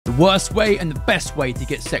The worst way and the best way to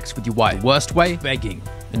get sex with your wife. The worst way, begging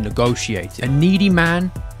and negotiating. A needy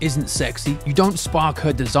man isn't sexy. You don't spark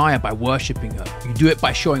her desire by worshipping her. You do it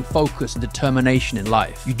by showing focus and determination in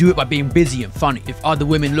life. You do it by being busy and funny. If other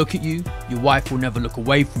women look at you, your wife will never look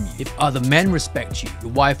away from you. If other men respect you,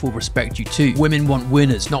 your wife will respect you too. Women want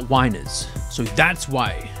winners, not whiners. So that's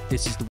why this is the